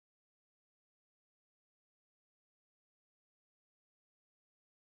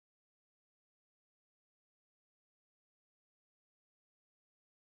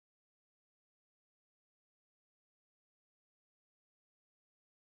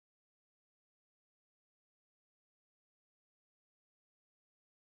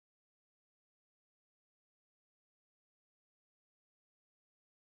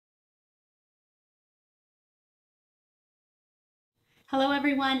Hello,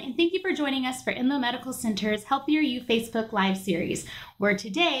 everyone, and thank you for joining us for Enloe Medical Center's Healthier You Facebook Live series, where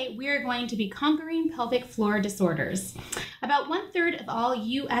today we are going to be conquering pelvic floor disorders. About 1/3 of all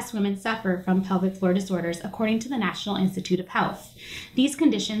U.S. women suffer from pelvic floor disorders, according to the National Institute of Health. These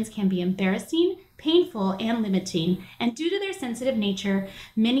conditions can be embarrassing, painful, and limiting, and due to their sensitive nature,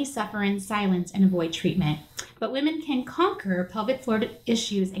 many suffer in silence and avoid treatment. But women can conquer pelvic floor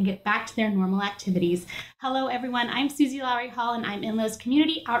issues and get back to their normal activities. Hello, everyone. I'm Susie Lowry Hall, and I'm Enloe's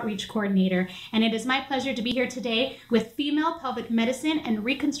Community Outreach Coordinator, and it is my pleasure to be here today with female pelvic medicine and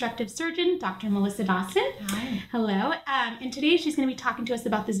reconstructive surgeon, Dr. Melissa Dawson. Hi. Hello. And today she's going to be talking to us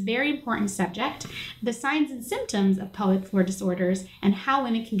about this very important subject, the signs and symptoms of pelvic floor disorders and how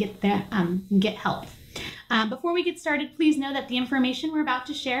women can get help. Before we get started, please know that the information we're about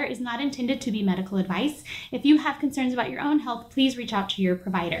to share is not intended to be medical advice. If you have concerns about your own health, please reach out to your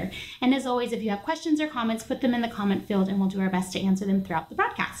provider. And as always, if you have questions or comments, put them in the comment field and we'll do our best to answer them throughout the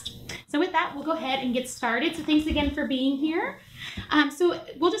broadcast. So with that, we'll go ahead and get started. So thanks again for being here. So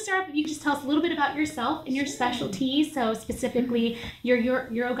we'll just start off, if you could just tell us a little bit about yourself and your specialty. So specifically, you're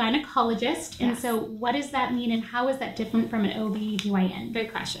a gynecologist. And so what does that mean and how is that different from an OBGYN?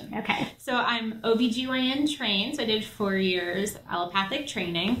 Good question. Okay. So I'm OBGYN trained. So I did 4 years allopathic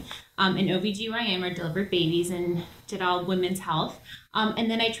training in OBGYN, where I delivered babies and did all women's health. And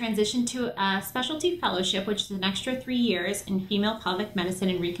then I transitioned to a specialty fellowship, which is an extra 3 years in female pelvic medicine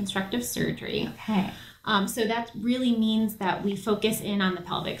and reconstructive surgery. Okay. So that really means that we focus in on the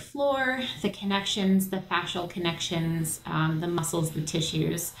pelvic floor, the connections, the fascial connections, the muscles, the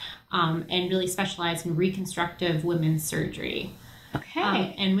tissues, and really specialize in reconstructive women's surgery.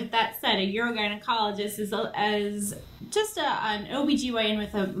 Okay. And with that said, a urogynecologist is just an OBGYN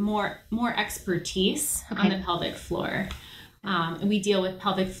with a more expertise on the pelvic floor. And we deal with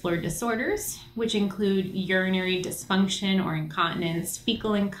pelvic floor disorders, which include urinary dysfunction or incontinence,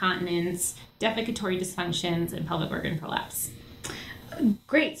 fecal incontinence, defecatory dysfunctions, and pelvic organ prolapse.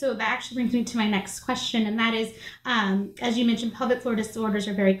 Great. So that actually brings me to my next question, and that is, as you mentioned, pelvic floor disorders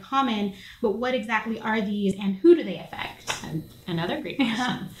are very common, but what exactly are these and who do they affect? Another great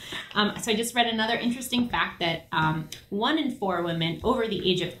question. So I just read another interesting fact that 1 in 4 women over the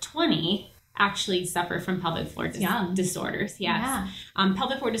age of 20 actually suffer from pelvic floor disorders. Yes. Yeah.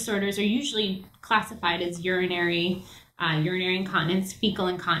 Pelvic floor disorders are usually classified as urinary incontinence, fecal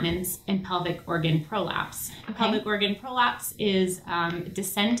incontinence, and pelvic organ prolapse. Okay. Pelvic organ prolapse is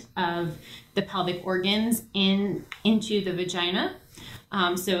descent of the pelvic organs into the vagina.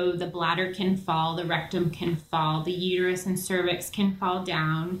 So the bladder can fall, the rectum can fall, the uterus and cervix can fall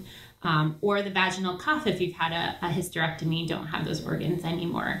down, or the vaginal cuff, if you've had a hysterectomy, don't have those organs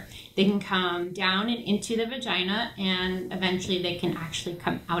anymore. They can come down and into the vagina, and eventually they can actually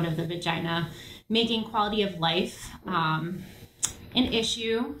come out of the vagina, making quality of life an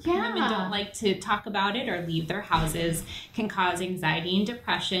issue. Yeah. Women don't like to talk about it or leave their houses, can cause anxiety and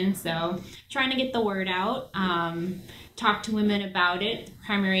depression. So trying to get the word out, talk to women about it.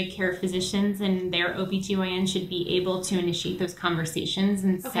 Primary care physicians and their OBGYN should be able to initiate those conversations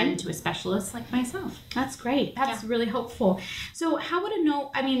and send to a specialist like myself. That's great. That's really helpful. So how would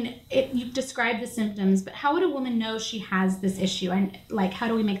you've described the symptoms, but how would a woman know she has this issue, and how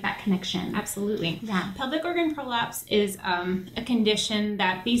do we make that connection? Absolutely. Yeah. Pelvic organ prolapse is a condition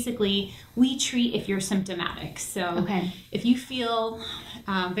that basically we treat if you're symptomatic. So if you feel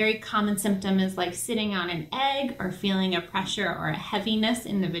very common symptom is like sitting on an egg or feeling a pressure or a heaviness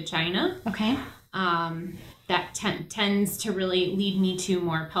in the vagina. Okay. That tends to really lead me to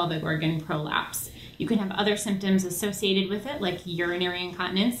more pelvic organ prolapse. You can have other symptoms associated with it, like urinary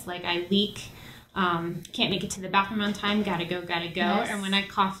incontinence, like I leak, can't make it to the bathroom on time, gotta go. Yes. Or when I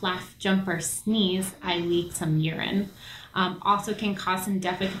cough, laugh, jump, or sneeze, I leak some urine. Also can cause some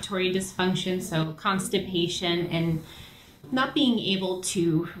defecatory dysfunction, so constipation and not being able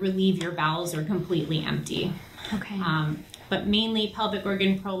to relieve your bowels or completely empty. Okay. But mainly pelvic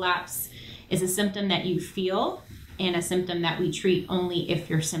organ prolapse is a symptom that you feel and a symptom that we treat only if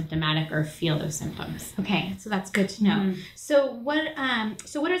you're symptomatic or feel those symptoms. Okay, so that's good to know. Mm-hmm. So what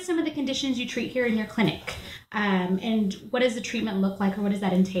are some of the conditions you treat here in your clinic? And what does the treatment look like, or what does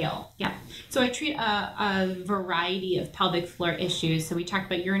that entail? Yeah, so I treat a variety of pelvic floor issues. So we talked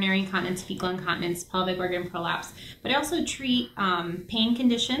about urinary incontinence, fecal incontinence, pelvic organ prolapse, but I also treat pain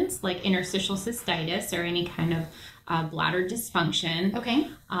conditions like interstitial cystitis or any kind of bladder dysfunction. Okay.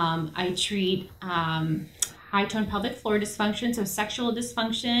 I treat high-tone pelvic floor dysfunction, so sexual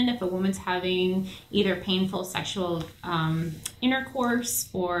dysfunction, if a woman's having either painful sexual intercourse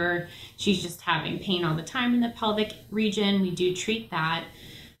or she's just having pain all the time in the pelvic region, we do treat that.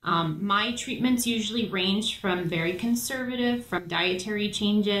 My treatments usually range from very conservative, from dietary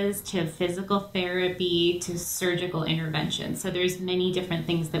changes to physical therapy to surgical intervention. So there's many different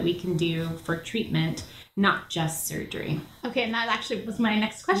things that we can do for treatment, not just surgery. Okay, and that actually was my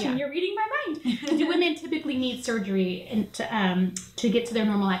next question. You're reading my mind. Do women typically need surgery to get to their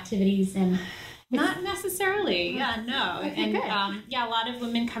normal activities? And not necessarily. Yeah, no. Okay, and a lot of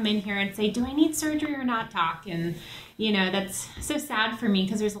women come in here and say, do I need surgery or not, doc? And that's so sad for me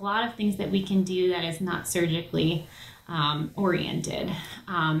because there's a lot of things that we can do that is not surgically oriented.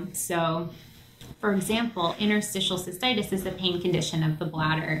 So, for example, interstitial cystitis is a pain condition of the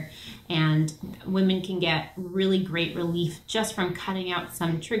bladder, and women can get really great relief just from cutting out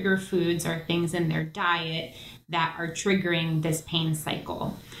some trigger foods or things in their diet that are triggering this pain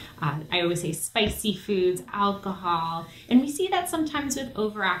cycle. I always say spicy foods, alcohol, and we see that sometimes with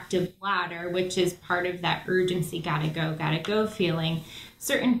overactive bladder, which is part of that urgency, gotta go feeling.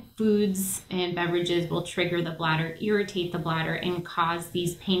 Certain foods and beverages will trigger the bladder, irritate the bladder, and cause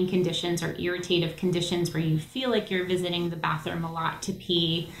these pain conditions or irritative conditions where you feel like you're visiting the bathroom a lot to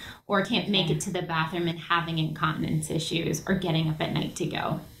pee, or can't make it to the bathroom and having incontinence issues, or getting up at night to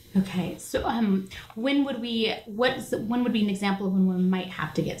go. Okay, so when would be an example of when one might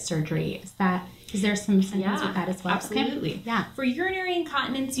have to get surgery? Is there some symptoms with that as well? Absolutely. Okay. Yeah. For urinary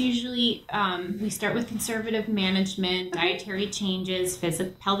incontinence, usually we start with conservative management, dietary changes,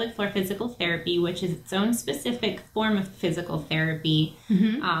 pelvic floor physical therapy, which is its own specific form of physical therapy,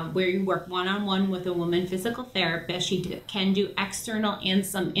 where you work one-on-one with a woman physical therapist. She can do external and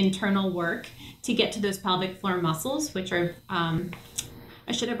some internal work to get to those pelvic floor muscles, which are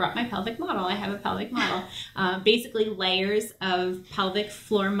I should have brought my pelvic model. I have a pelvic model. Basically layers of pelvic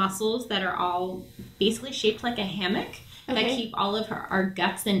floor muscles that are all basically shaped like a hammock that keep all of our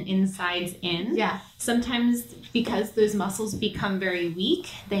guts and insides in. Yeah. Sometimes because those muscles become very weak,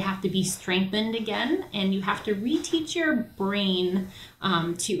 they have to be strengthened again, and you have to reteach your brain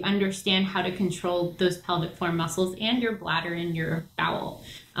to understand how to control those pelvic floor muscles and your bladder and your bowel.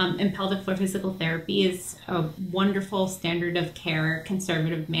 And pelvic floor physical therapy is a wonderful standard of care,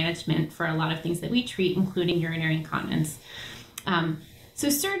 conservative management for a lot of things that we treat, including urinary incontinence. So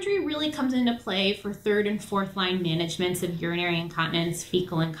surgery really comes into play for third and fourth line managements of urinary incontinence,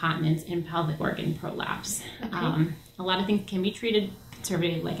 fecal incontinence, and pelvic organ prolapse. Okay. A lot of things can be treated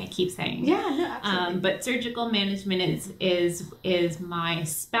conservatively, like I keep saying. Yeah, no, absolutely. But surgical management is my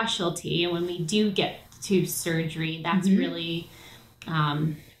specialty, and when we do get to surgery, that's really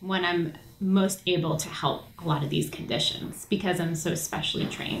when I'm most able to help a lot of these conditions because I'm so specially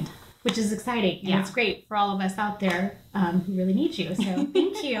trained. Which is exciting. And it's great for all of us out there who really need you. So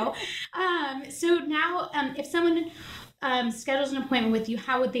thank you. So now if someone schedules an appointment with you,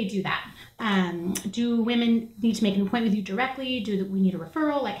 how would they do that? Do women need to make an appointment with you directly? Do we need a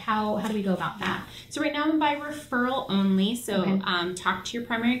referral? Like how do we go about that? So right now I'm by referral only. So talk to your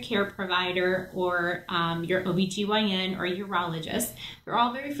primary care provider or your OBGYN or urologist. They're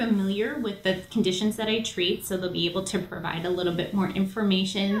all very familiar with the conditions that I treat, so they'll be able to provide a little bit more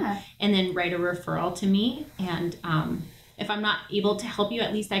information and then write a referral to me. And if I'm not able to help you,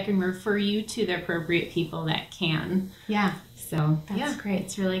 at least I can refer you to the appropriate people that can. Yeah. So that's great.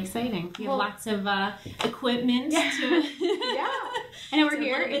 It's really exciting. We have lots of equipment. I know we're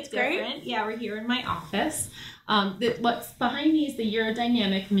here. It's great. Yeah, we're here in my office. What's behind me is the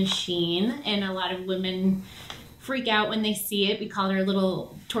urodynamic machine, and a lot of women freak out when they see it. We call it our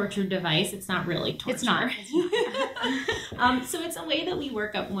little torture device. It's not really torture. It's not. So it's a way that we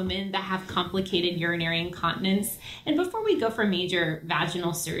work up women that have complicated urinary incontinence. And before we go for major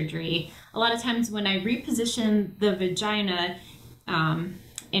vaginal surgery, a lot of times when I reposition the vagina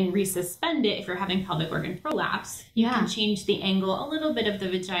and resuspend it, if you're having pelvic organ prolapse, you can change the angle a little bit of the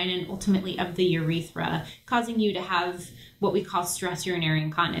vagina and ultimately of the urethra, causing you to have what we call stress urinary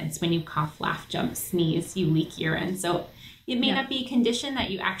incontinence. When you cough, laugh, jump, sneeze, you leak urine. So it may not be a condition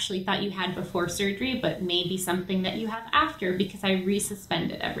that you actually thought you had before surgery, but maybe something that you have after because I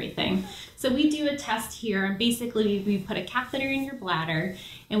resuspended everything. So we do a test here, and basically we put a catheter in your bladder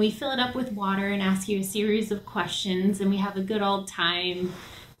and we fill it up with water and ask you a series of questions, and we have a good old time,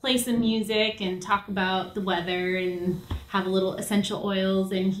 play some music and talk about the weather and have a little essential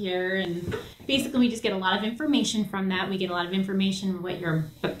oils in here. And basically we just get a lot of information from that. We get a lot of information on what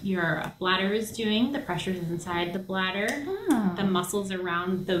your bladder is doing, the pressures inside the bladder, the muscles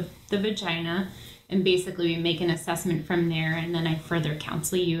around the vagina, and basically we make an assessment from there, and then I further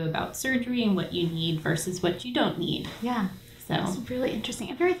counsel you about surgery and what you need versus what you don't need. Yeah. So that's really interesting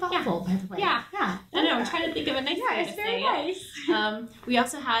and very thoughtful, by the way. Yeah. I know. I'm trying to think of a nice way to say it. We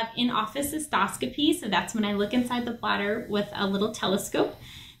also have in-office cystoscopy, so that's when I look inside the bladder with a little telescope,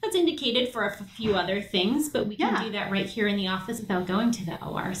 that's indicated for a few other things, but we can do that right here in the office without going to the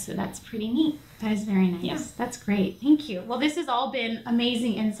OR. So that's pretty neat. That is very nice. Yeah. That's great. Thank you. Well, this has all been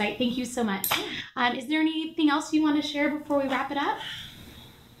amazing insight. Thank you so much. Is there anything else you want to share before we wrap it up?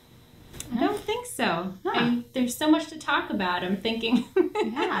 I don't think so. There's so much to talk about. I'm thinking,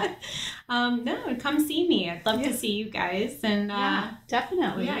 no, come see me. I'd love to see you guys. And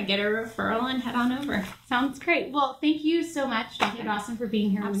definitely. Yeah, get a referral and head on over. Sounds great. Well, thank you so much, Dr. Dawson, for being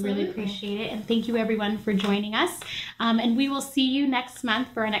here. Absolutely. We really appreciate it. And thank you, everyone, for joining us. And we will see you next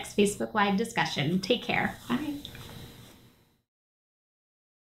month for our next Facebook Live discussion. Take care. Bye.